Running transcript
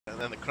And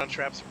then the crunch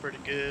wraps are pretty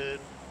good.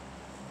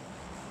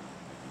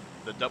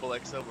 The double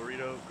XL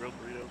burrito, grilled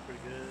burrito, pretty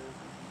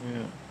good.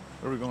 Yeah.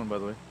 Where are we going, by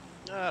the way?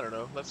 I don't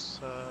know. Let's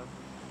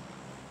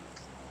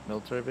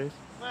Military base?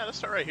 let's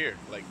start right here.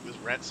 Like this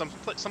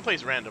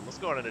someplace random. Let's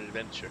go on an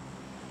adventure.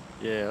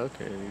 Yeah,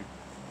 okay, dude.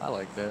 I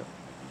like that.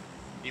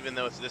 Even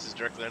though this is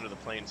directly under the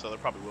plane, so there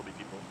probably will be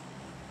people.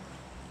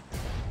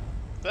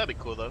 That'd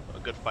be cool though. A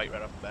good fight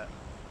right off the bat.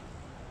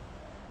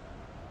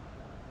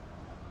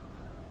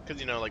 Because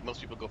you know, like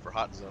most people go for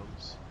hot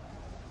zones.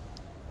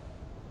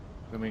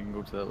 Then we can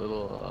go to that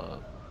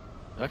little,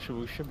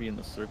 Actually, we should be in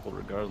the circle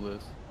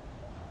regardless.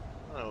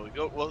 Oh,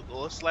 well,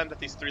 let's land at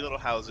these 3 little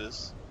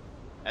houses,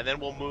 and then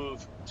we'll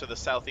move to the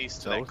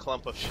southeast to that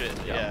clump of shit.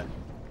 Yeah.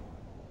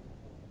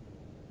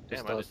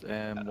 Just Damn, us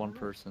and one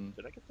person.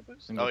 Did I get the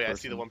boost? Single Oh yeah, I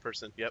person. see the one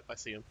person. Yep, I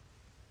see him.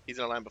 He's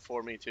gonna land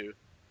before me too.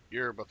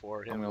 You're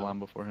before him. I'm gonna land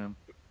before him.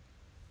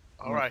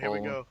 Alright, here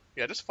we go.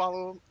 Yeah, just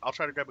follow him. I'll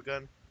try to grab a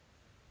gun.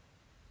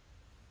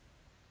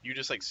 You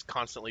just like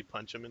constantly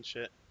punch him and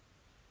shit.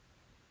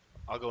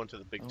 I'll go into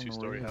the big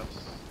 2-story house.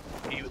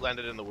 He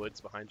landed in the woods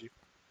behind you.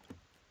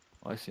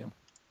 Oh, I see him.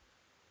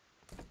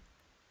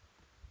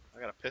 I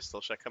got a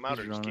pistol. Should I come out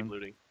or just keep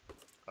looting?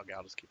 Okay,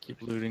 I'll just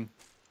keep looting.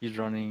 He's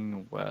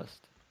running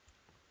west.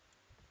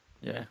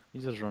 Yeah,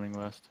 he's just running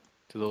west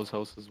to those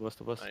houses west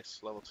of us. Nice.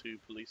 Level 2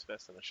 police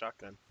vest and a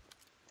shotgun.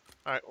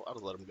 Alright, well, I'll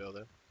just let him go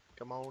then.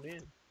 Come on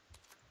in.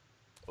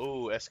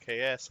 Oh,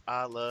 SKS.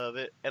 I love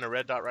it. And a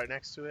red dot right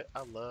next to it.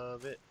 I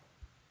love it.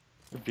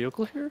 A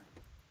vehicle here?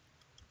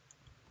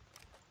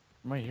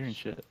 Am I hearing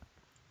shit?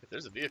 If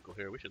there's a vehicle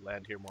here, we should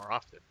land here more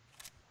often.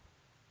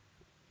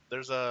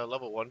 There's a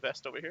level 1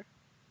 vest over here.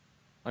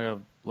 I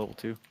got level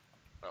 2.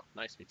 Oh,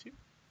 nice. Me too.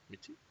 Me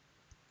too.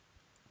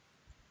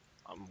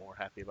 I'm more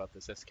happy about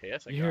this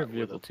SKS. You hear a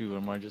vehicle too, or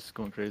am I just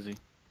going crazy?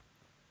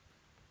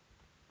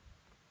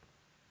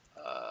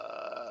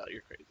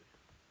 You're crazy.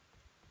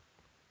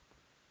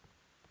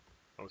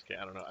 I'm just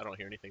kidding. I don't know. I don't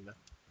hear anything though.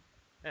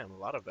 Damn, a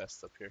lot of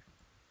vests up here.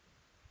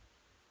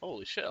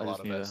 Holy shit, a lot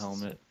of vests. I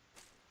just need a helmet.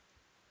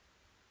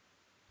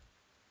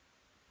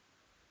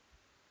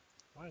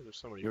 Why is there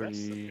so many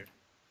vests up here?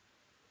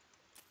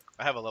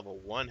 I have a level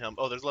 1 helmet.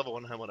 Oh, there's a level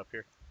 1 helmet up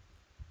here.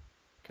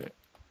 Okay.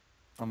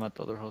 I'm at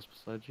the other house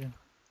beside you.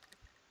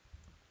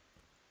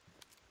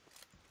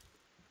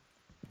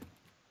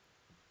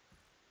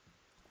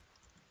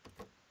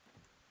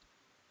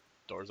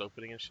 Doors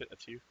opening and shit.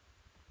 That's you.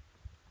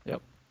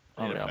 Yep.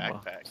 I need a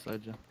backpack.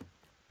 Beside you.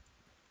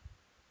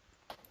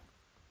 I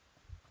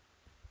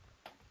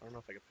don't know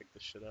if I can pick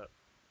this shit up.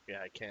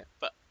 Yeah, I can't.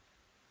 But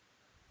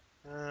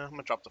I'm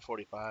gonna drop the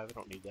 45. I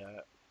don't need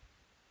that.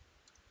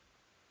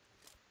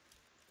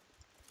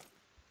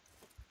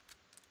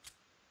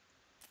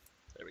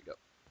 There we go.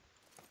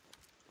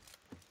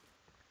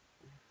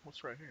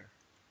 What's right here?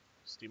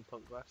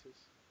 Steampunk glasses.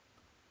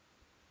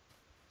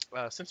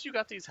 Since you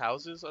got these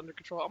houses under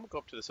control, I'm gonna go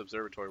up to this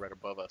observatory right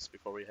above us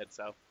before we head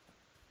south.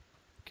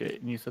 Okay,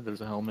 and you said there's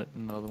a helmet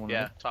in the other one.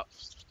 Yeah, top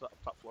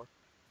floor.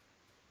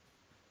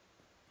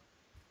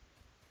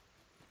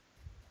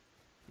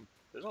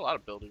 There's a lot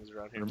of buildings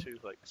around here too,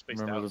 like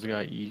spaced out. Remember there's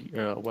a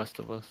guy west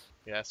of us.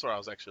 Yeah, that's where I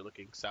was actually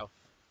looking,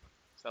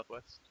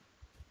 southwest.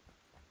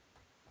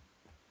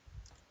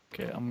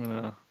 Okay, I'm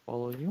gonna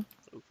follow you.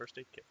 Ooh, first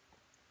aid kit.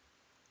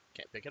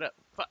 Can't pick it up.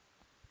 But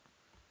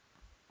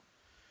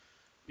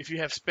if you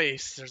have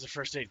space, there's a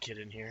first aid kit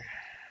in here.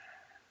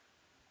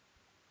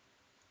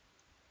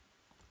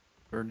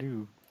 Or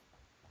do.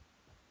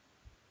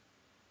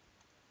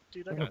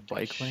 Dude, I got a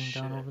bike laying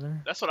down over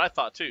there. That's what I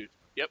thought too.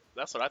 Yep,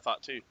 that's what I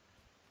thought too.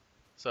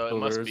 So it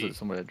must be. Is it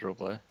somebody that drove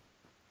by?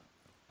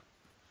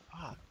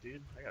 Fuck,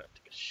 dude, I gotta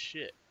take a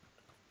shit.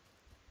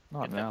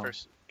 Not now.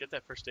 Get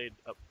that first aid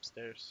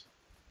upstairs.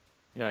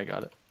 Yeah, I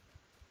got it.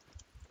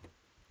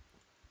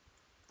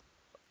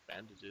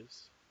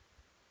 Bandages.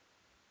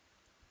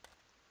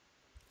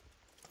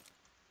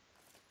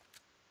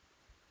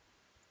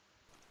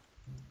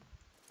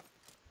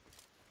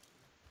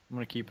 I'm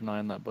gonna keep an eye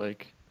on that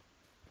bike.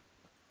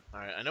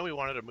 Alright, I know we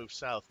wanted to move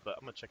south, but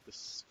I'm gonna check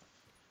this.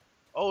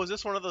 Oh, is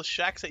this one of those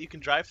shacks that you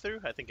can drive through?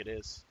 I think it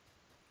is.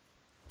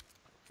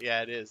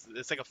 Yeah, it is.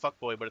 It's like a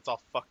fuckboy, but it's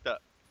all fucked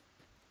up.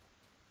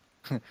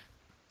 The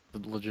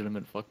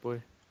legitimate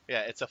fuckboy?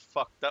 Yeah, it's a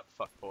fucked up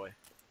fuckboy.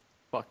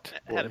 Fucked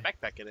It had a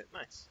backpack in it.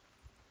 Nice.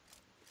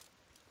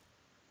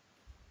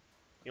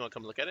 You wanna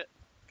come look at it?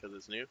 Because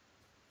it's new?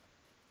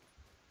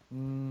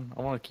 I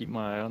wanna keep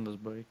my eye on this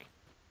bike.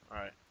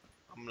 Alright.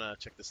 I'm gonna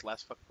check this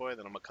last fuckboy,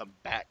 then I'm gonna come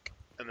back,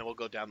 and then we'll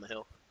go down the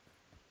hill.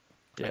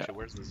 Yeah. Actually,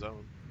 where's the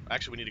zone?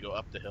 Actually, we need to go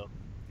up the hill.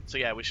 So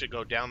yeah, we should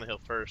go down the hill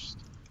first,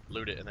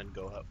 loot it, and then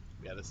go up.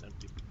 Yeah, this is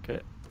empty. Okay.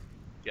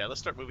 Yeah,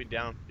 let's start moving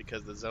down,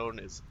 because the zone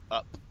is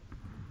up.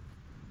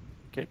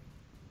 Okay.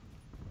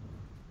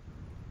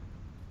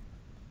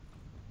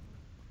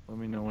 Let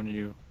me know when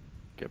you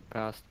get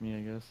past me,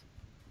 I guess.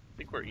 I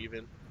think we're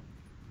even.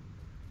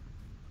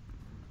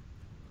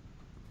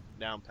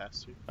 Down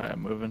past you. Alright,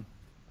 I'm moving.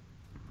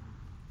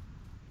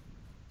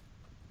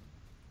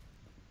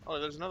 Oh,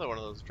 there's another one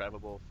of those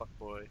drivable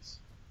fuckboys.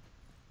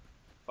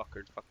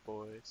 fuck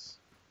boys.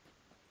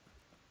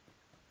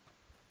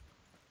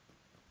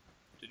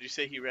 Did you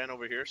say he ran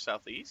over here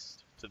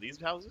southeast to these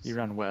He houses?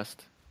 ran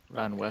west.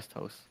 Ran Okay. west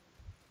house.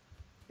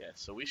 Yeah,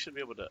 so we should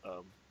be able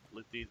to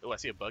loot these. Oh, I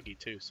see a buggy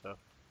too, so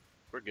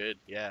we're good.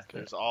 Yeah, Okay.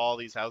 there's all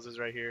these houses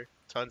right here.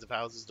 Tons of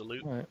houses to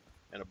loot Alright.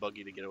 and a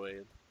buggy to get away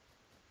in.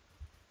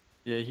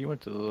 Yeah, he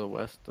went to the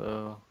west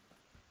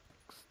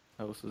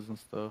houses and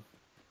stuff.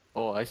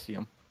 Oh, I see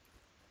him.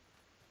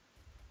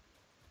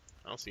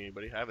 I don't see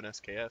anybody. I have an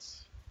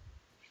SKS.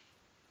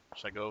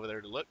 Should I go over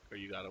there to look, or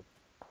you got him?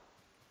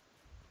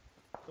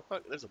 What the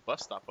fuck? There's a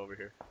bus stop over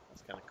here.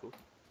 That's kind of cool.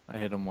 I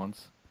hit him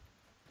once.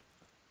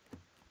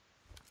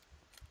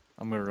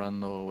 I'm gonna run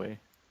though away.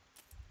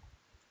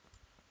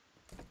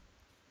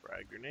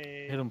 Frag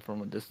grenade. Hit him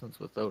from a distance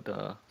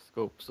without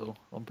scope, so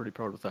I'm pretty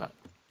proud of that.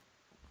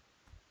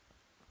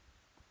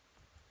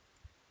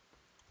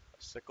 A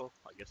sickle.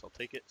 I guess I'll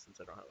take it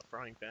since I don't have a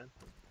frying pan.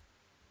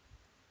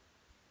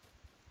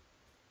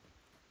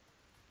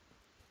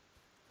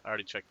 I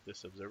already checked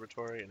this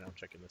observatory, and now I'm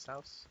checking this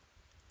house.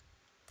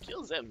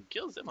 Kills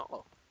them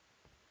all.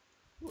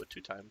 Ooh,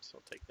 2 times.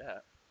 I'll take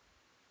that.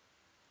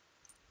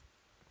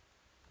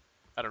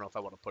 I don't know if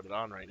I want to put it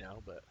on right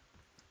now, but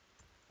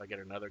if I get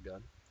another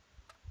gun.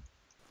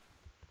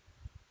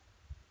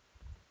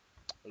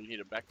 Oh, you need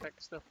a backpack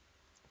still?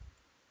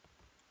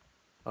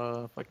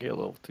 If I get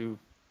level 2.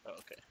 Oh,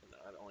 okay. No,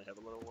 I only have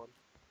a little one.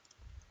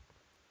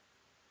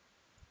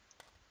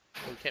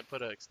 Oh, we can't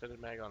put an extended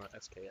mag on an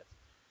SKS.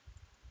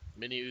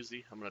 Mini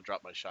Uzi. I'm gonna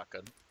drop my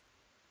shotgun.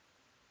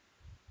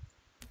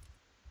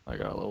 I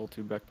got a level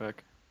 2 backpack.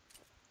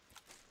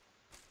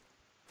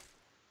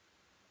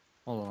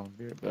 Hold on, I'll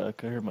be right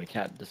back. I heard my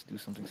cat just do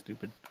something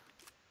stupid.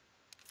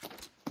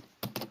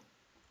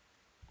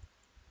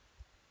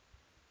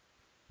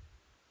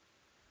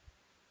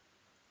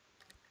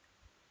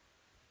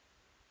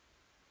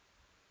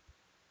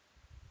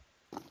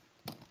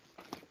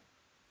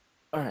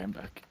 Alright, I'm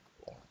back.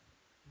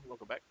 We'll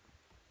go back.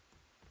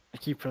 I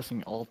keep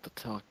pressing Alt to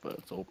talk, but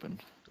it's open.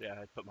 Yeah,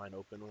 I put mine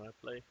open when I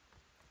play.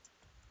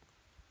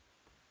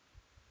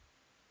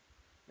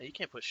 Man, you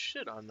can't put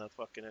shit on the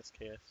fucking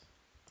SKS.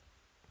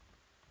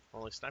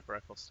 Only sniper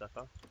rifle stuff,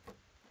 huh?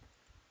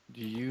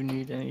 Do you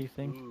need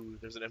anything? Ooh,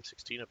 there's an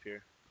M16 up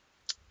here.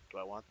 Do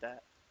I want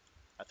that?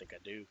 I think I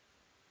do.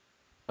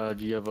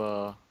 Do you have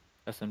a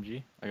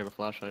SMG? I got a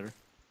flash hider.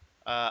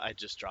 I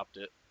just dropped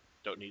it.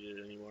 Don't need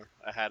it anymore.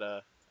 I had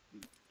a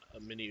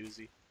mini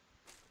Uzi.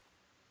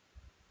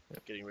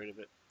 Yep. Getting rid of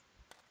it.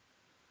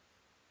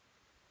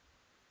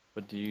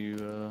 But do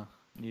you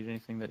need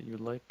anything that you would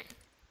like?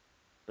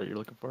 That you're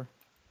looking for?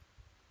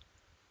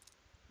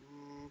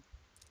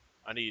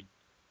 I need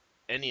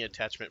any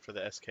attachment for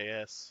the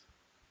SKS.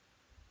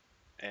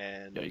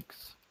 And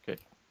Yikes.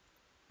 Okay.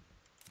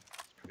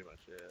 that's pretty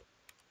much it.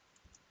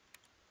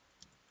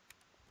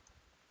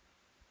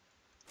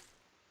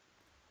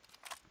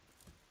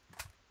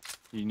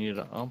 Do you need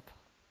an ump?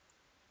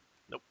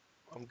 Nope.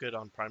 I'm good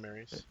on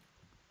primaries.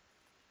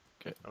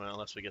 Okay. I mean,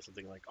 unless we get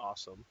something like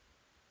awesome.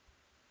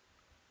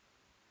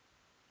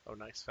 Oh,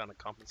 nice. Found a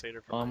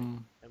compensator for my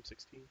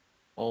M16.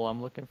 All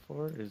I'm looking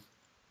for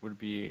would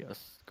be a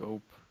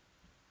scope.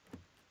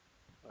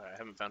 I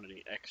haven't found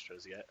any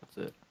extras yet. That's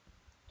it.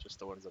 Just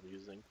the ones I'm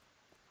using.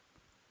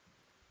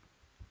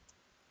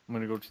 I'm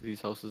gonna go to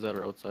these houses that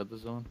are outside the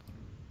zone.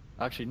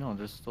 Actually, no,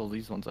 there's still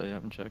these ones I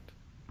haven't checked.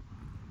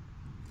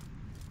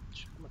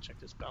 I'm gonna check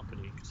this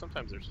balcony. 'Cause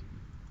sometimes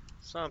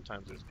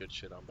there's good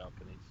shit on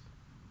balconies.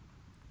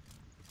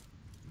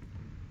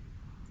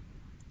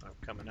 I'm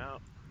coming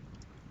out.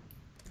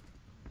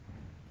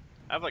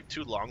 I have like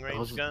 2 long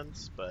range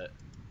guns, but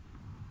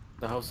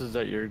The houses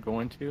that you're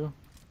going to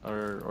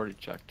are already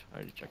checked. I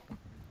already checked them.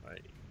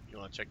 alright, you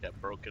wanna check that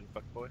broken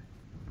fuckboy?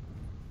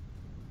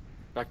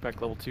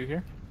 Backpack level 2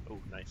 here. Oh,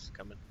 nice,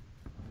 coming.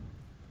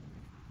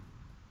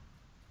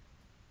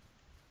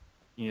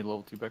 You need a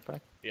level 2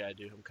 backpack? Yeah, I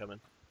do. I'm coming.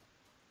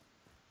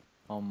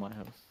 On my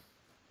house.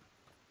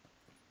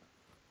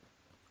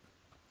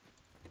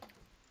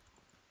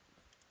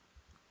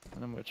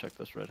 And I'm gonna check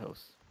this red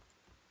house.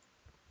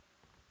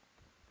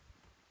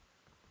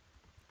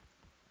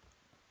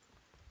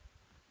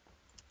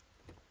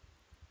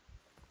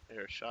 I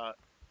hear a shot.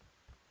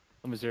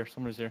 Somebody's here.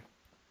 Somebody's here.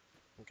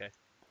 Okay.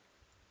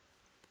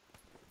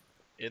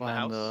 In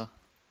Behind the house?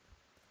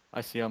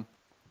 I see him.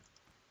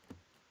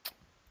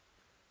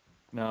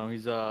 No,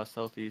 he's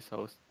southeast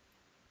house.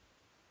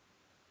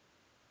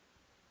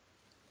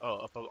 Oh,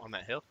 up on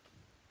that hill?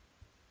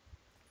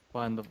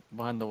 Behind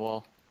the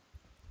wall.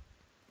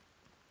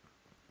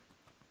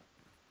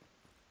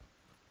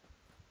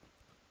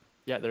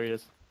 Yeah, there he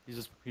is. He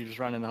just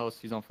ran in the house.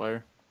 He's on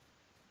fire.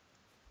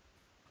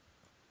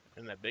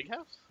 In that big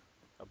house?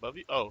 Above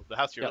you? Oh, the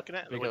house you're looking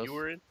at? The big one house. you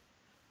were in?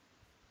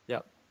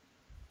 Yep.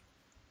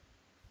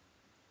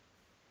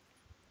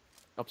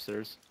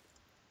 Upstairs.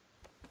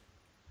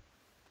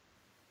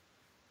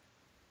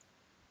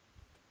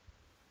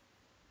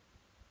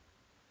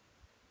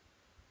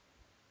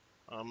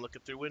 I'm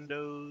looking through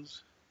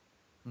windows.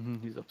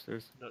 He's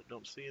upstairs. No,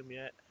 don't see him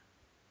yet.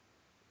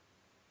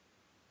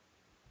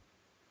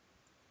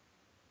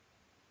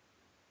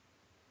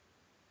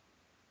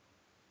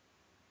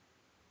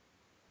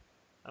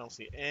 I don't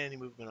see any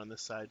movement on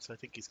this side, so I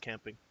think he's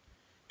camping.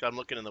 'Cause I'm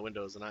looking in the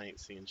windows and I ain't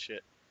seeing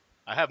shit.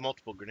 I have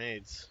multiple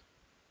grenades.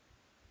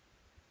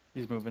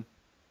 He's moving.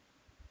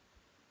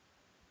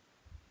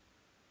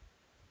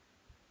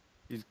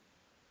 He's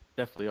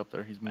definitely up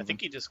there. He's I moving.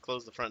 think he just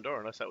closed the front door,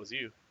 unless that was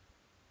you.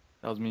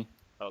 That was me.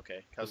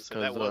 Okay, cause Just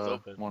that because was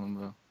open. one of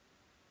the.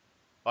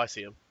 Oh, I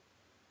see him.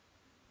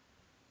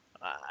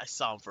 I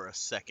saw him for a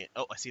second.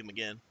 Oh, I see him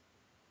again.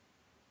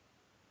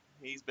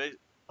 He's big.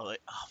 Oh,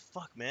 oh,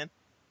 fuck, man.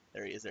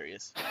 There he is. There he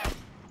is.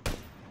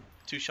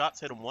 2 shots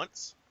hit him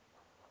once.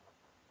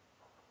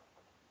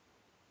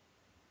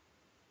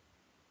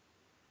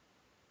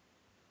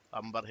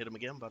 I'm about to hit him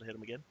again. I'm about to hit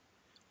him again.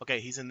 Okay,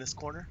 he's in this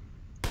corner.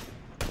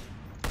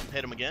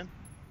 Hit him again.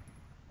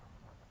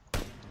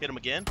 Hit him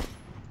again.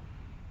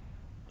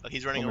 Oh,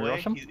 he's running Want me to away.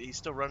 rush him? He's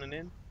still running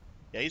in.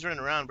 Yeah, he's running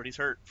around, but he's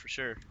hurt for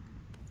sure.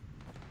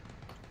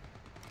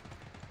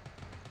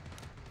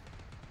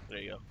 There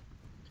you go.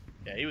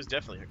 Yeah, he was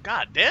definitely hurt.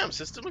 God damn,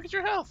 system, look at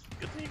your health.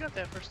 Good thing you got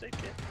that first aid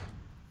kit.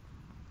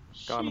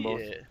 Got them both.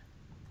 Shit.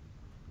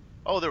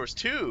 Oh, there was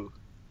 2.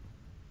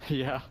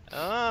 Yeah.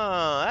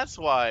 Oh, that's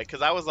why.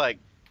 Cause I was like,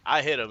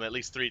 I hit him at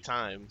least 3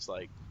 times.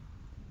 Like,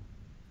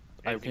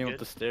 I is he came good? up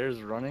the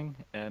stairs running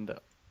and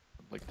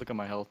like look at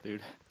my health,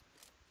 dude.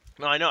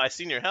 No, I know. I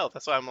seen your health.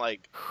 That's why I'm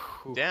like,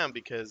 Whew. damn.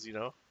 Because you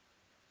know,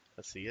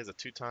 let's see. He has a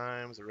 2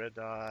 times, a red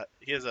dot.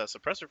 He has a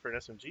suppressor for an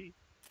SMG.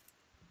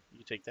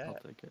 You take I'll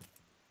that. take it.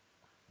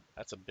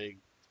 That's a big.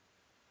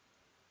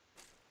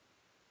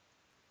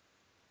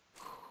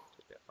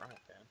 Take that frying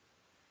pan.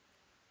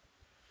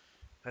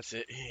 That's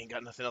it. He ain't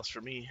got nothing else for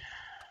me.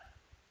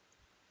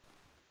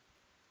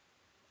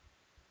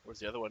 Where's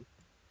the other one?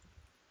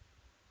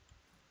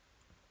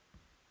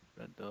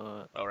 Red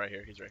dot. Oh, right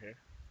here. He's right here.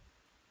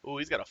 Ooh,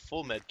 he's got a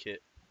full med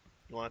kit.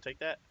 You want to take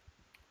that?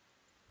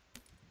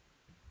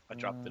 I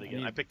dropped it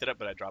again. I picked it up,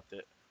 but I dropped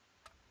it.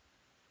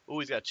 Ooh,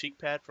 he's got a cheek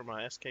pad for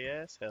my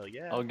SKS. Hell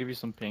yeah. I'll give you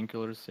some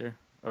painkillers here.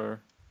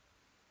 Or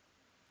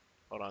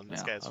Hold on. This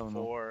yeah, guy has I don't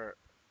know. 4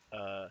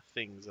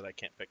 things that I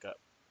can't pick up.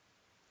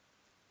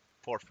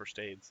 4 first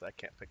aids that I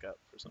can't pick up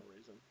for some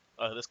reason.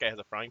 This guy has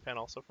a frying pan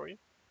also for you?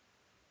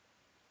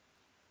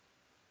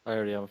 I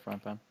already have a frying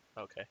pan.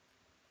 Okay.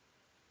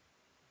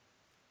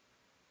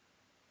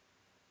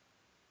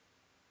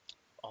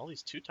 All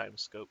these 2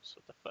 times scopes.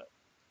 What the fuck?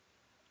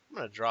 I'm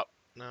gonna drop.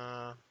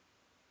 Nah.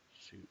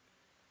 Shoot.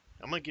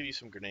 I'm gonna give you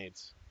some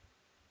grenades.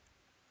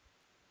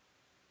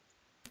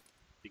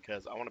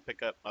 Because I want to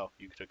pick up. Oh,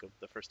 you took them.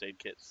 The first aid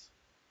kits.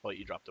 Oh,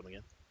 you dropped them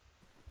again.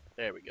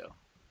 There we go.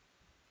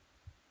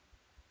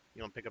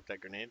 You want to pick up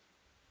that grenade?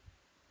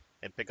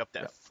 And pick up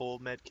that Yep. full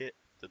med kit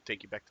to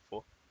take you back to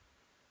full?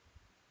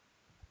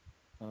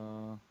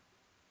 Uh,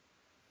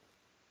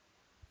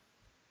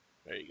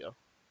 There you go.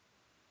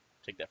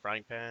 Take that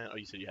frying pan. Oh,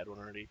 you said you had one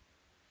already.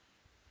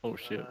 oh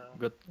shit.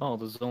 Good. Oh,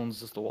 the zone's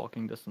just a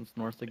walking distance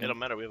north It again. don't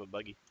matter. We have a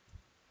buggy.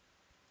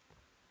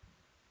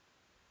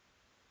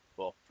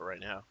 Well, for right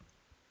now.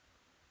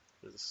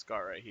 There's a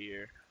scar right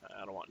here.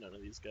 I don't want none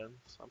of these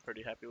guns. I'm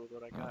pretty happy with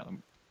what I got.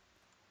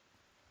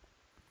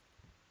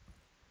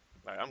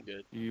 Alright, I'm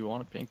good. You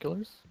want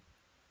painkillers?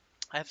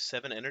 I have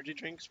 7 energy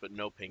drinks, but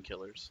no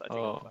painkillers. I think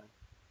Oh. I'm fine.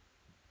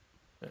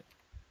 Okay.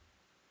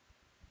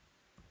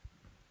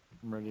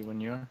 I'm ready when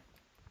you are.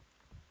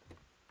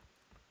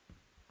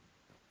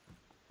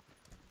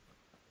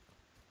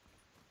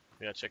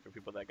 We gotta check for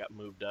people that got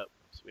moved up,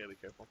 so we gotta be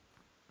careful.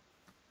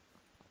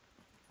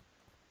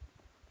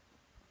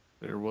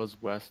 There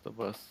was west of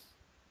us,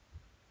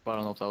 but I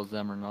don't know if that was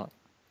them or not.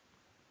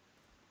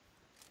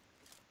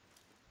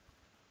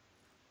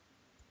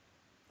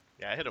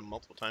 Yeah, I hit him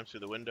multiple times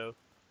through the window.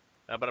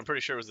 But I'm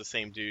pretty sure it was the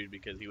same dude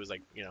because he was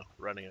like, you know,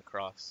 running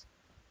across.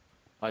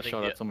 I think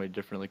shot the- at somebody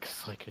differently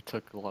because like I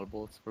took a lot of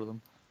bullets for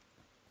them.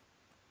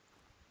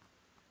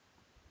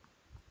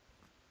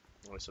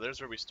 Anyway, so there's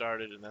where we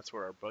started, and that's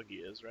where our buggy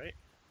is, right?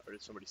 Or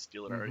did somebody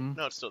steal it already? Mhm.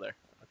 No, it's still there.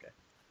 Okay.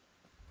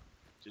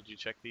 Did you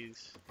check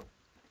these?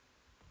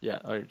 Yeah,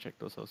 I already checked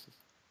those houses.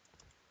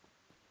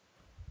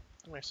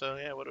 Alright, so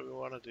yeah, what do we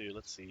want to do?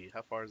 Let's see.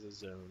 How far is the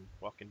zone?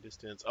 Walking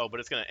distance. Oh, but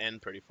it's gonna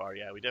end pretty far.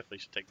 Yeah, we definitely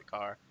should take the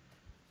car.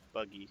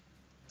 Buggy.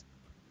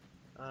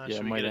 Yeah, should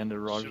it we might get end at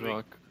should we-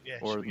 Rajrock Yeah,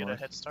 or should we get a north.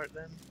 head start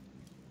then?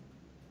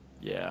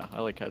 Yeah,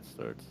 I like head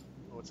starts.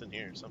 What's in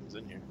here? Something's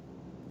in here.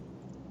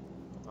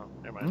 Oh,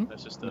 never mind.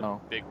 That's just a No.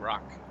 big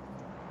rock.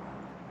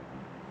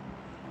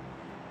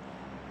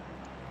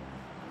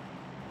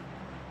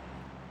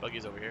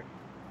 Buggy's over here.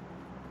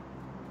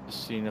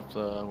 Just seeing if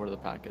the where the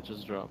package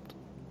is dropped,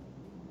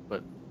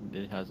 but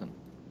it hasn't.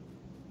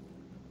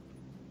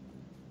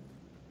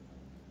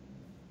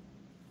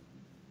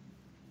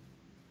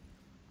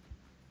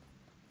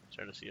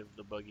 Trying to see if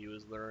the buggy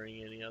was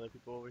luring any other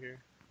people over here.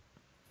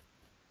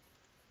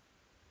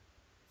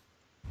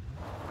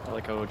 I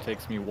like how it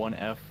takes me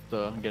 1F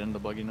to get in the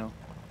buggy now.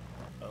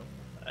 Oh,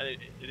 it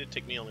did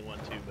take me only 1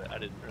 too, but I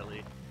didn't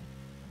really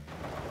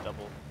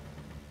double.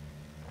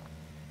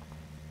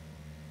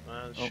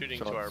 Shooting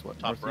to our shots, what,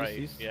 top northeast, right.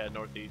 east? Yeah,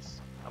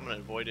 northeast. I'm gonna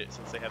avoid it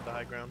since they have the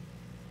high ground.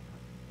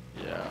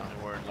 Yeah.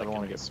 And we're in I like don't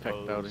want an to get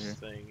pecked out of here. exposed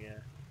thing, yeah.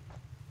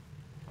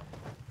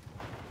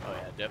 Oh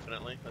yeah,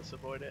 definitely. Let's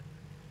avoid it.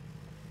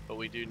 But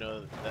we do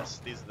know that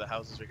these are the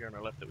houses right here on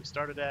our left that we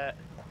started at.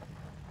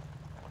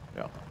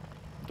 Yeah.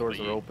 Doors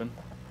But are open.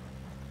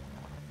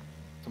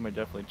 Somebody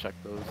definitely check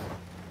those.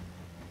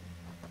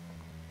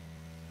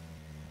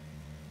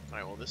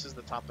 Alright, well this is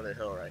the top of the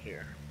hill right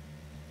here.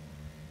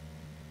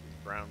 This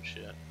brown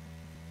shit.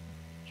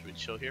 Should we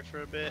chill here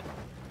for a bit?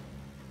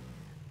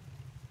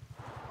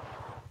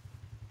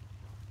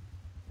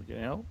 We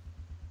getting out?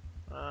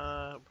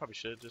 Probably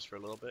should, just for a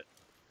little bit.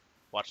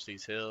 Watch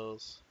these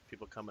hills.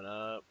 People coming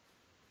up.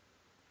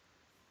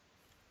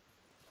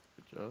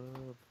 Good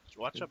job.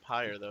 Watch Good, up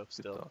higher good, though, good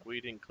still. thought.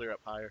 We didn't clear up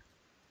higher.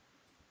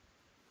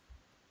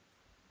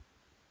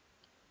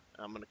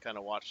 I'm gonna kind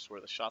of watch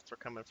where the shots are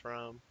coming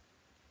from.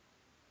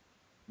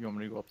 You want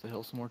me to go up the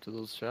hill some more to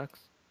those shacks?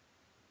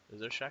 Is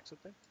there shacks up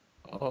there?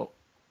 Oh,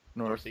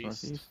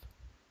 Northeast. northeast.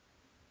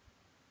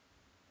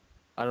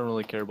 I don't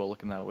really care about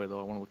looking that way though.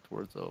 I want to look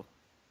towards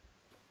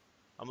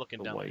I'm looking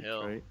the down the white,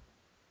 hill. right?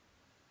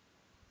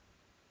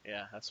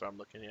 Yeah, that's where I'm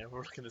looking. Yeah, we're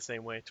looking the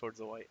same way towards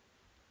the white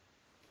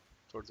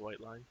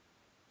line.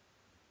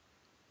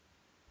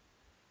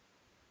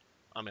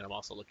 I mean, I'm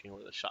also looking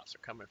where the shots are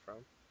coming from,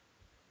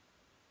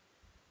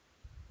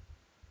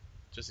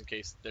 just in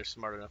case they're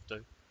smart enough to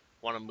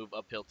want to move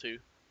uphill too.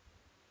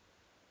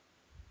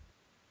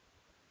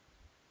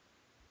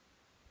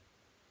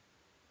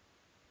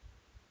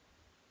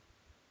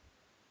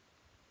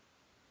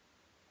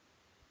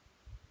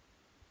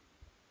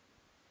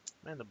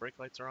 Man, the brake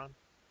lights are on.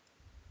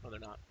 No, they're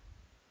not.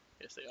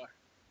 Yes, they are.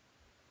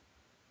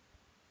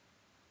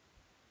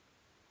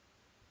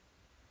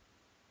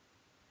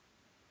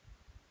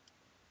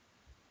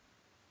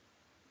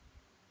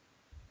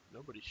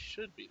 Nobody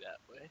should be that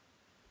way.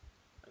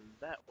 And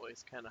that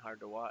way's kind of hard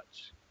to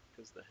watch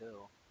because the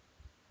hill.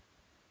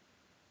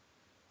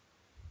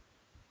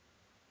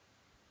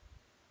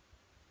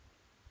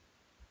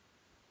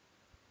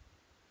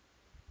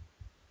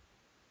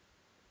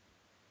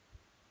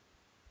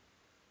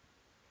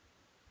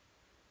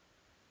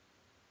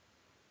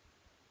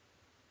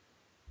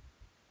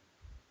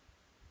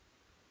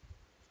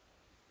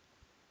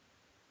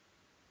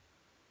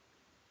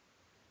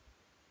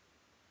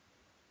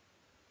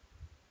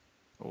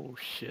 Oh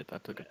shit,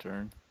 that took a Man,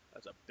 turn.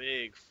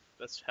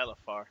 that's hella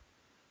far.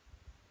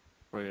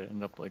 Probably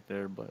end up like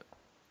there, but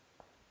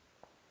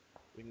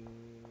We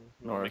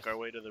want to make our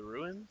north. way to the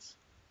ruins?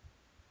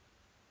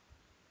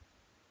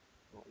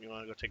 You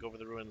want to go take over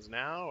the ruins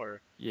now,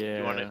 or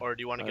Yeah. do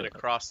you want to get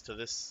across to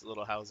this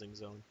little housing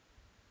zone?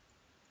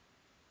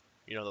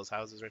 You know those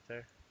houses right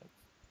there?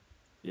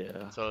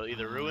 Yeah. So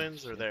either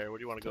ruins or Shit. there. What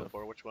do you want to go Tough.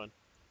 for? Which one?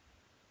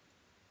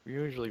 We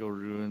usually go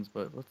ruins,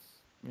 but let's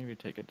maybe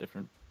take a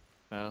different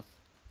path.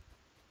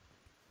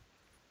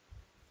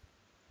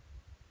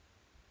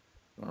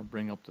 You want to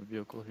bring up the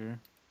vehicle here?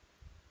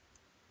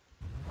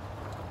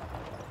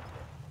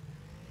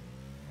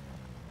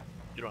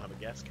 You don't have a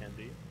gas can,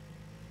 do you?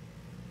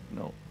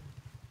 No.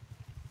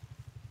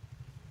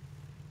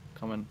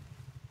 Coming.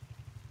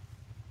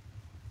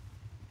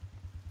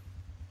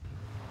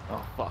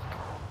 Oh fuck.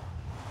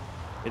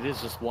 It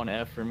is just one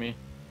F for me.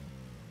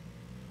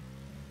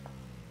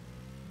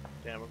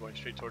 Damn, we're going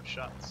straight towards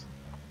shots.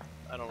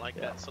 I don't like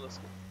that, so let's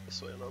go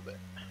this way a little bit.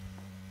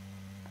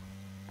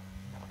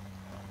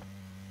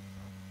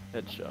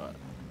 Headshot.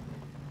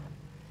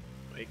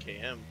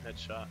 AKM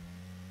headshot.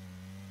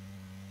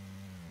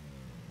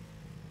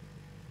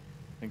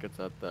 I think it's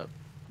at that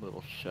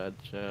little shed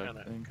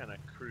thing. Kind of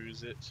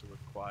cruise it so we're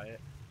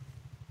quiet.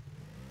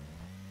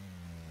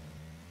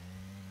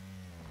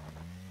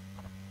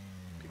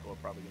 People are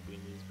probably gonna be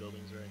in these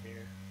buildings right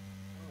here.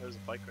 Oh, there's a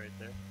bike right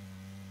there.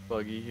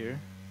 Buggy here.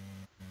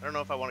 I don't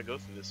know if I want to go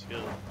through this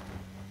field.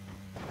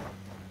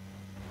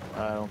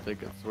 I don't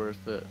think it's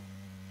worth it.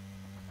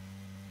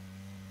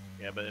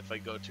 Yeah, but if I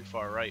go too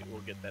far right,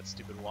 we'll get that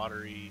stupid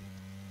watery.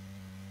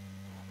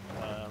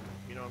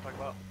 You know what I'm talking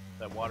about?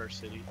 That water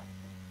city.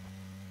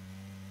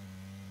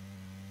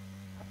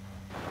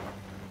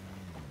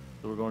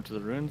 So we're going to the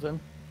ruins then?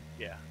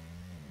 Yeah.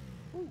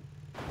 Ooh,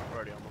 we're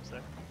already almost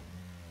there.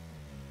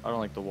 I don't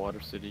like the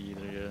water city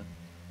either, yeah.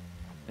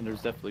 And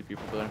there's definitely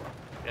people there.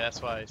 Yeah,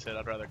 that's why I said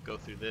I'd rather go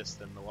through this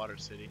than the water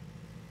city.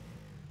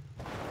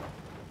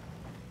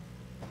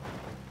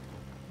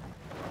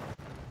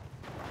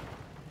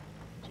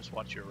 Just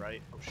watch your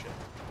right. Oh shit.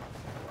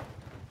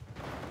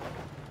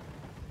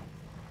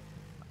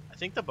 I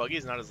think the buggy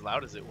is not as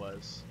loud as it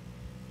was.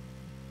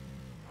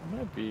 It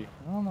might be.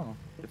 I don't know.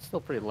 It's still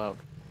pretty loud.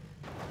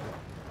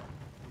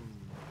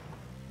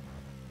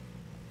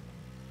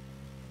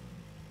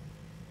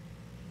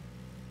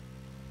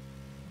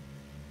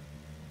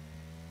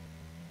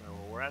 Well,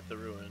 we're at the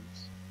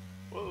ruins.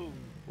 Whoa!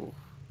 Oof.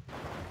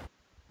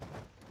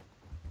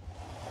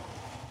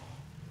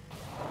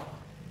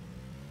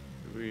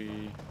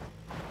 You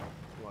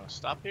want to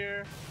stop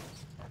here,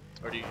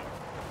 or do you?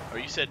 Or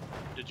you said,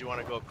 did you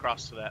want to go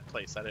across to that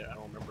place? I don't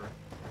remember.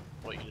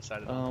 what you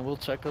decided on. We'll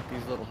check out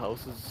these little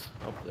houses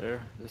up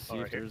there to see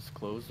right if here? there's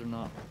closed or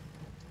not.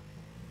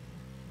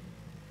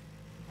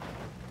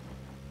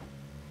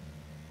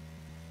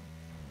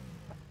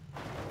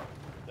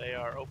 They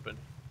are open.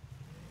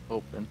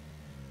 Open.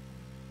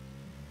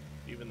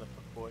 Even the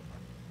fuckboy.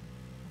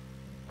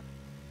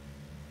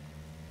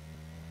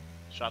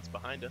 Shots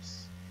behind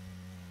us.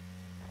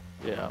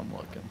 Yeah, I'm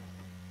looking.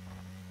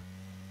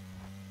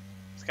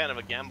 It's kind of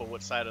a gamble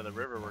what side of the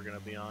river we're gonna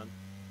be on.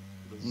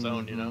 The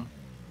zone, you know?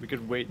 We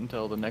could wait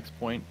until the next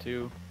point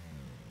too,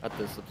 at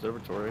this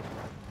observatory.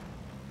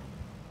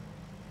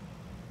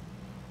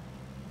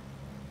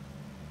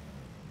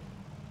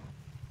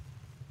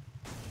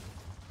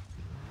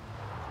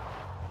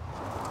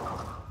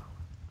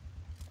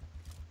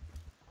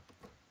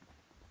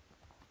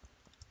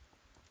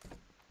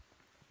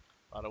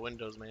 A lot of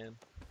windows, man.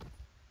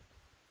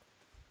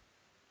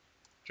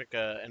 Drink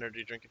a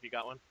energy drink if you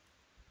got one.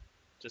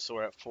 Just so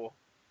we're at full.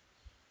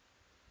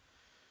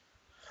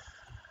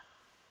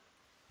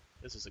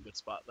 This is a good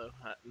spot though.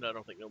 I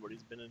don't think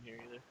nobody's been in here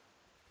either.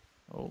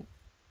 Oh,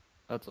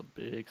 that's a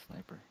big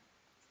sniper.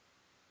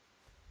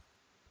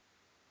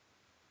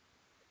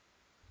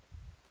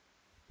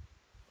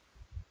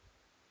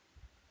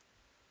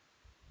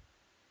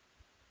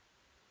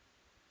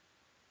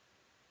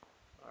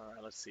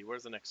 Alright, let's see.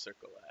 Where's the next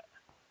circle at?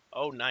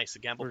 Oh, nice. The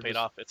gamble We're paid just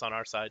off. It's on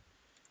our side.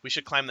 We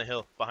should climb the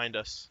hill behind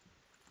us.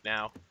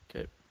 Now.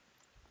 okay.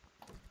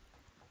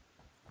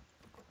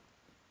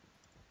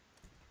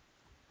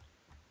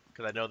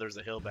 Because I know there's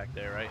a hill back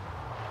there, right?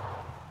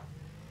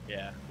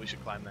 Yeah, we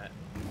should climb that.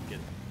 Get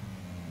it.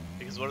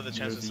 Because what are the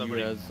chances There's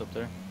somebody... UAS up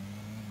there.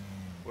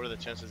 What are the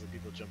chances that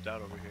people jumped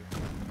out over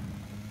here?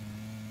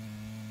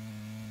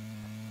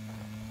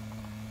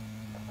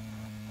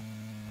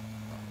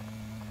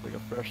 Like a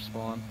fresh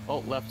spawn. Oh,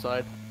 left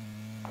side.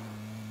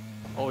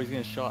 Oh, he's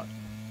getting shot.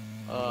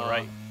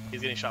 Right.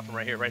 He's getting shot from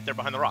right here. Right there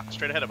behind the rock.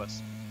 Straight ahead of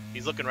us.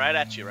 He's looking right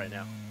at you right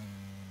now.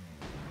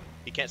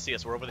 He can't see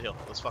us. We're over the hill.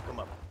 Let's fuck him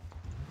up.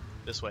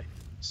 This way.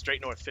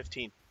 Straight north,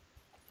 15.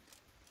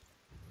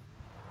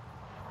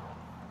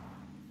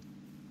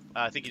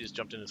 I think he just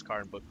jumped in his car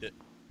and booked it.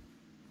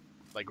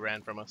 Like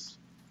ran from us.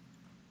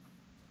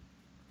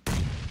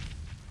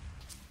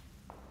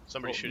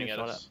 Somebody's shooting at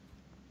us.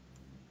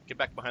 Get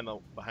back behind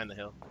the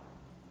hill.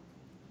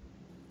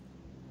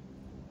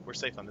 We're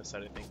safe on this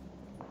side, I think.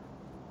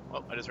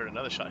 Oh, I just heard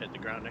another shot hit the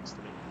ground next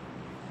to me.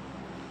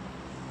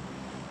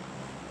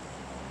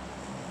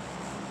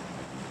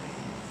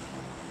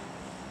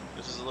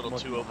 This is a little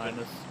too open.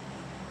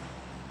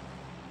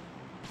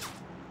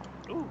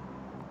 Ooh.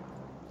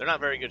 They're not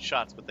very good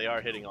shots, but they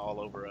are hitting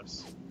all over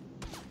us.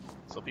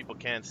 So people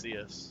can see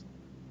us.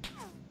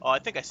 Oh, I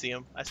think I see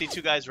them. I see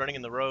two guys running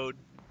in the road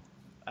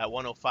at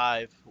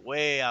 105,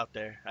 way out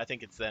there. I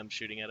think it's them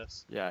shooting at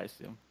us. Yeah, I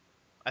see them.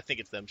 I think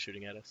it's them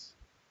shooting at us.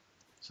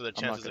 So the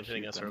chances of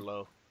hitting us are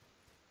low.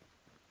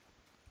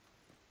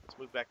 Let's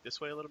move back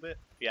this way a little bit.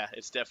 Yeah,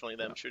 it's definitely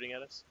them shooting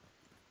at us.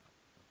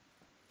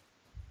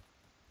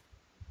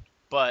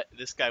 But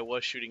this guy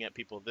was shooting at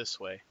people this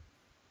way.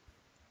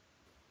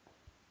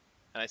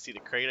 And I see the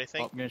crate, I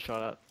think. Oh, I'm getting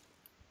shot at.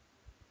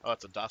 Oh,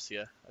 it's a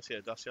Dacia. I see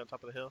a Dacia on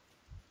top of the hill.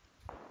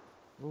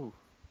 Ooh.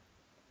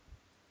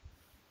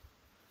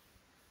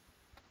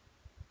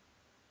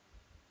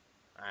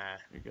 Ah.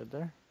 You good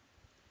there?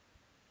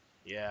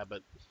 Yeah,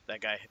 but that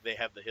guy, they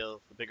have the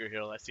hill, the bigger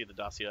hill. I see the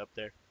Dacia up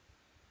there.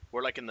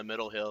 We're like in the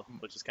middle hill,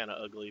 which is kind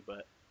of ugly,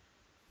 but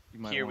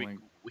here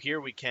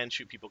we can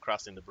shoot people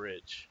crossing the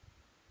bridge,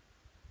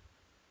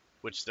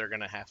 which they're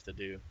gonna have to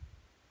do.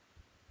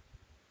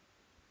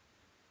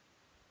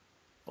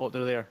 Oh,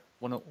 they're there.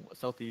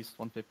 Southeast,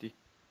 150.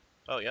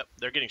 Oh, yep,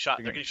 they're getting shot.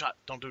 They're getting shot.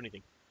 Don't do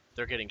anything.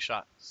 They're getting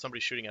shot.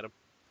 Somebody's shooting at them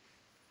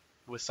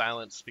with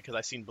silence because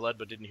I seen blood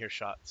but didn't hear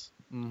shots.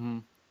 Mm-hmm.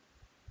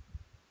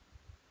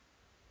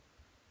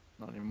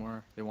 Not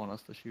anymore. They want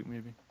us to shoot,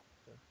 maybe.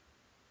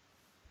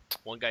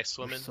 One guy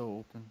swimming. They're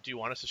so open. Do you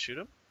want us to shoot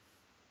him?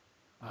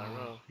 I don't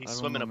know. He's I don't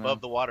swimming know, above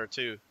man. the water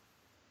too.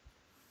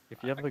 If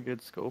you have a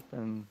good scope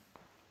and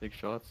big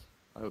shots,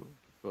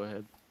 go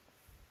ahead.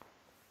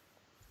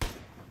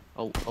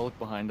 I'll look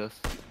behind us.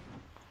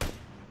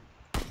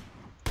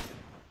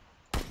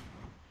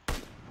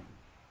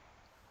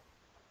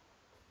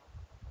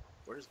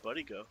 Where does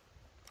Buddy go?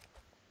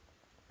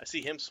 I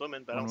see him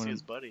swimming, but I don't see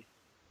his buddy.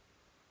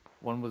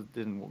 One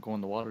didn't go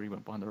in the water. He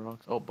went behind the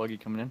rocks. Oh, buggy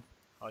coming in.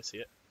 Oh, I see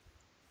it.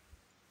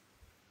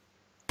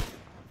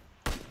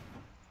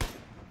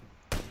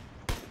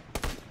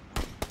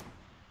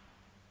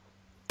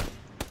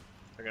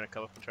 They're gonna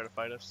come up and try to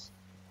fight us.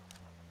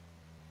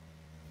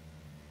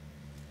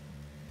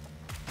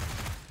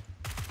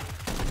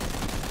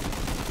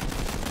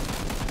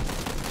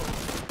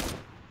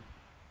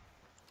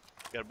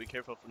 Gotta be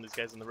careful from these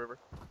guys in the river.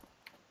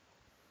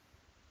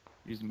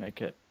 Use med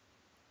kit.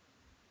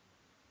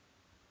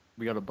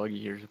 We got a buggy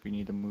here if we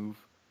need to move.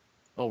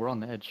 Oh, we're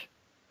on the edge.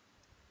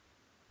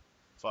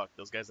 Fuck,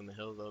 those guys on the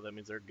hill though, that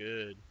means they're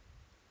good.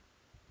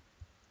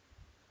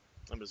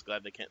 I'm just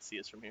glad they can't see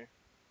us from here.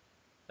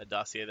 That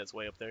dossier that's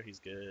way up there, he's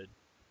good.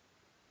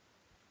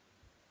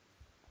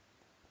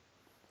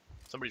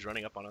 Somebody's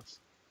running up on us.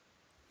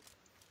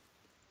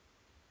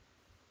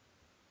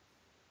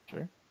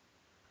 Sure.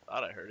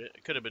 Thought I heard it.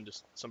 It could have been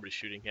just somebody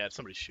shooting. Yeah,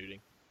 somebody's shooting.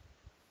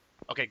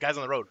 Okay, guys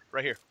on the road,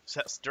 right here,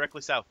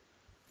 directly south.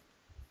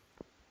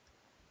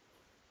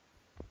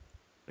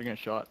 They're getting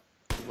shot.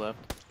 To the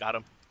left. Got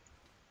him.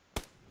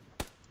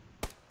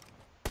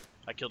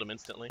 I killed him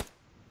instantly.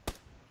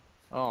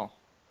 Oh.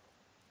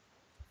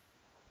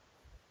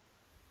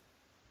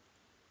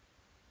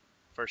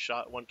 First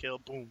shot, 1 kill,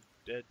 boom,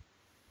 dead.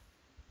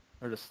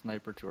 There's a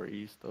sniper to our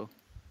east, though.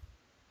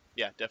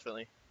 Yeah,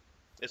 definitely.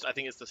 I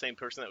think it's the same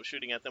person that was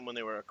shooting at them when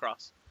they were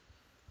across.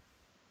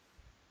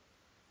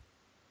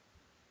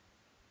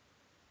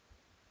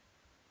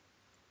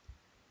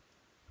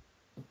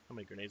 How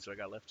many grenades do I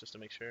got left just to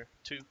make sure?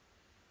 2.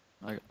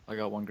 I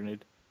got 1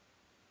 grenade.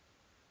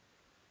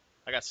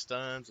 I got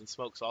stuns and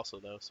smokes also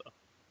though, so.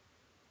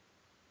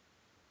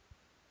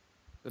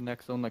 The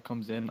next zone that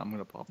comes in, I'm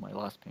gonna pop my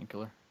last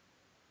painkiller.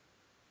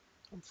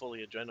 I'm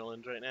fully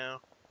adrenaline right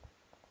now.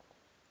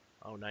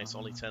 Oh nice,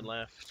 only 10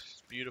 left.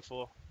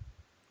 Beautiful.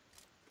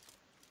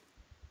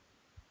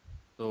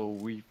 So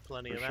we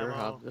Plenty for of sure ammo.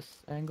 have this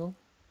angle.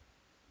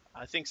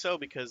 I think so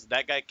because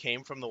that guy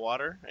came from the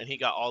water and he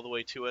got all the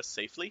way to us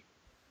safely.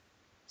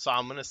 So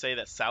I'm gonna say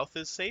that south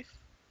is safe.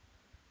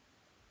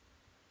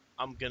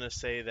 I'm gonna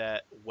say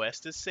that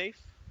west is safe.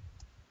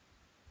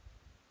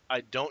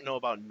 I don't know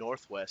about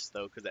northwest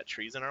though because that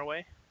tree's in our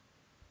way.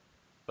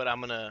 But I'm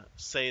gonna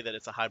say that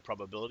it's a high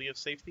probability of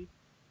safety.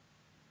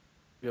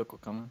 Vehicle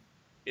coming.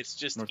 It's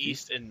just Northeast?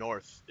 east and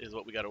north is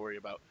what we got to worry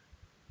about.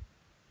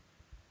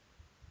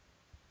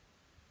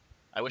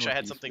 I wish I had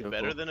Northeast something vehicle.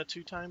 better than a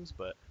 2 times,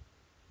 but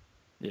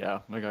Yeah,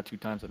 I got 2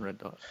 times in red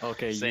dot.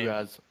 Okay, Same. you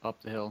guys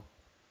up the hill.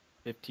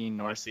 15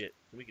 I north. see it.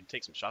 We can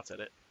take some shots at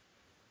it.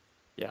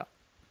 Yeah.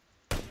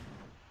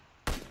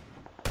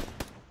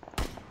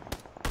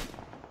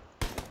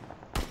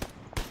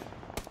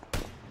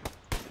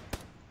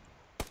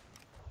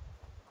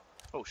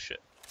 Oh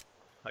shit.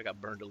 I got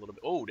burned a little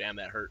bit. Oh damn,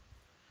 that hurt.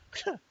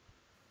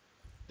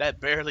 That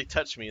barely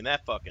touched me and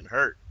that fucking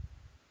hurt.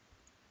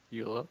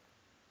 Heal up.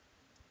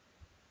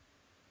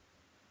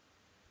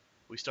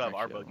 We still have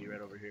our Actually, I buggy don't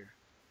right over here.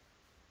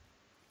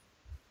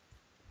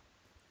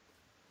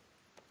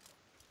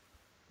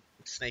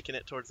 Snaking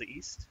it towards the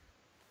east.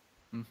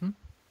 Mm-hmm.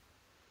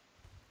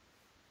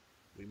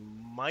 We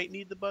might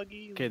need the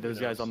buggy. Okay, those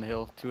guys on the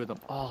hill. 2 of them.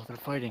 Oh, they're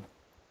fighting.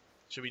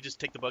 Should we just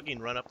take the buggy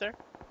and run up there?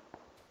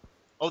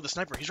 Oh, the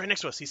sniper. He's right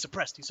next to us. He's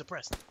suppressed. He's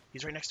suppressed.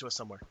 He's right next to us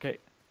somewhere. Okay.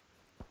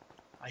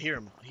 I hear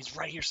him. He's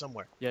right here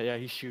somewhere. Yeah,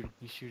 he's shooting.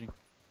 He's shooting.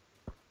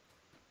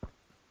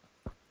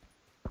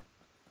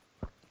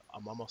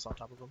 I'm almost on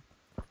top of him.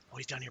 Oh,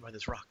 he's down here by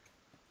this rock.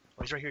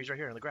 Oh, he's right here. He's right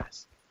here in the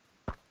grass.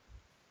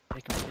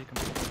 Take him.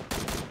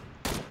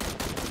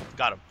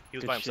 Got him. He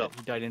was Good by himself.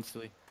 shit. He died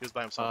instantly. He was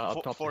by himself.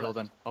 Up top the hill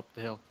then. Up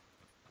the hill.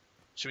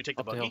 Should we take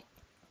the Up the buggy?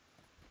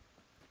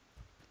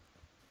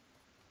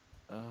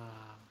 hill.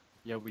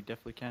 Yeah, we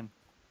definitely can.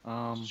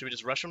 Should we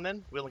just rush him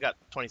then? We only got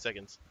 20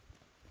 seconds.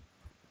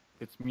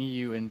 It's me,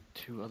 you, and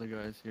 2 other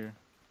guys here.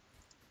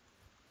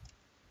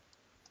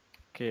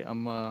 Okay,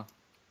 I'm gonna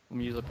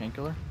use a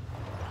painkiller.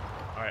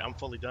 Alright, I'm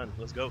fully done.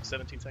 Let's go.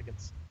 17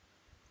 seconds.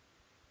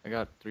 I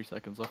got 3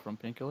 seconds left from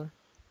painkiller.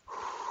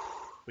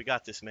 We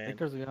got this, I man. think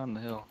there's a guy on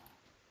the hill.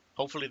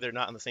 Hopefully they're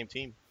not on the same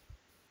team.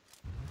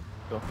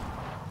 Go.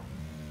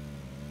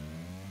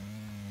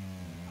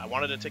 I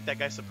wanted to take that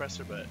guy's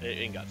suppressor, but it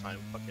ain't got time.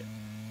 Fuck it.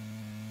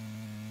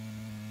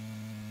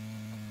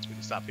 We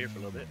can stop here for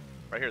a little bit.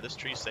 Right here, this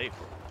tree's safe.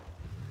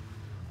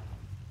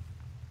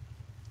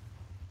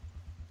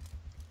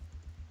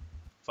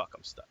 Fuck,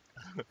 I'm stuck.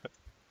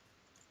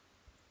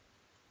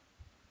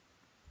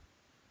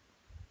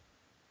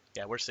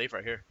 Yeah, we're safe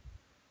right here.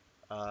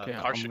 Okay,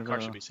 car I'm should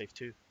gonna- be safe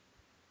too.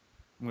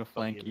 I'm gonna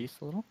flank yeah.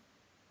 east a little.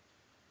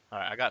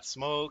 Alright, I got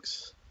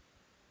smokes.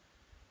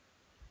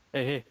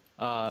 Hey,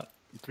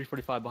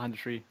 345 behind the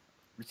tree.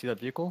 You see that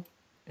vehicle?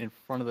 In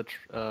front of the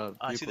vehicle.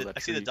 I see the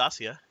tree.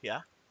 dossier,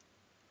 yeah.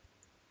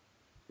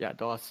 Yeah,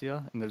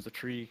 Dacia, and there's a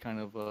tree kind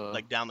of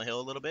Like down the hill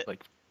a little bit.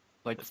 like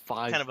It's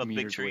 5 kind of a big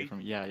meters away tree.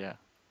 from. Yeah,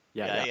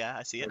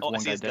 I see it. There's Oh, I one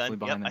see guy his gun. definitely Yep,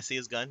 behind I him. see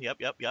his gun. Yep.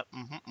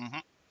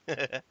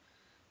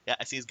 Yeah,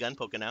 I see his gun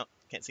poking out.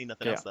 Can't see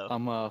nothing Okay, else though.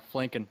 I'm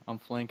flanking. I'm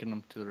flanking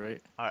him to the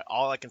right. Alright,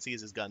 all I can see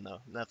is his gun though.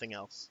 Nothing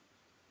else.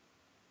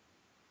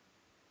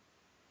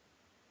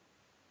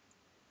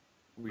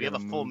 We have a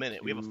gotta full move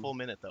minute. We have a to- full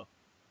minute though.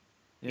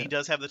 Yeah. He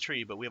does have the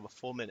tree, but we have a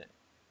full minute.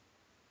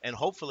 And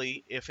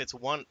hopefully, if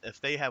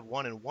they have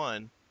 1 and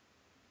 1,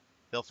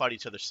 they'll fight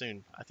each other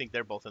soon. I think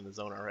they're both in the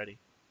zone already.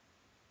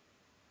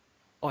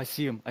 Oh, I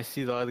see him. I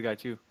see the other guy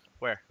too.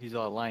 Where? He's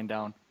lying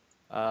down.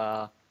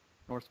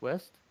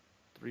 Northwest,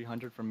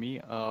 300 from me.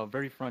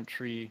 Very front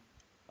tree.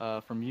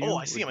 From you. Oh,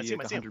 I see him. would I be see him.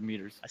 like I see him. 100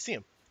 meters. I see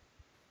him.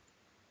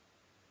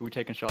 Who we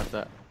taking shots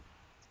at?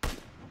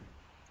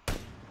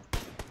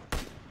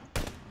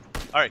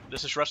 All right,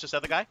 let's just rush this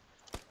other guy.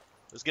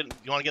 Let's get.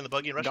 You want to get in the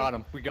buggy and rush Got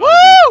him? him. We got him,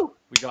 dude. Woo!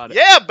 We got it.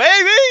 Yeah,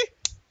 baby.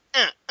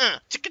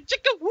 Chicken,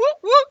 chicken, whoop,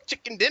 whoop,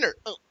 chicken dinner.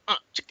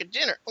 Chicken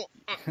dinner.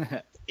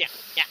 Yeah,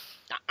 yeah.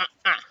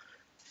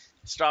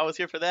 Straw was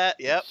here for that.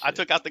 Good Yep. I shit.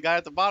 took out the guy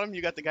at the bottom.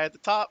 You got the guy at the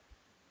top.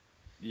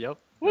 Yep,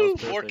 that was Woo,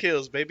 4 perfect.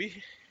 kills,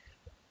 baby.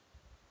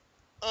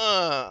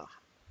 I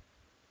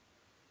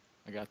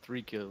got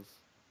 3 kills.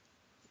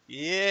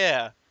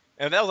 Yeah.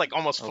 And that was like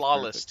almost That was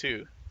flawless perfect.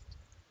 too.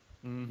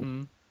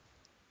 Mm-hmm.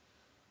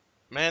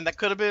 Man, that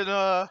could have been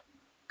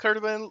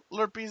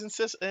Lurpy's and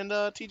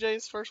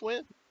TJ's first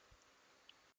win.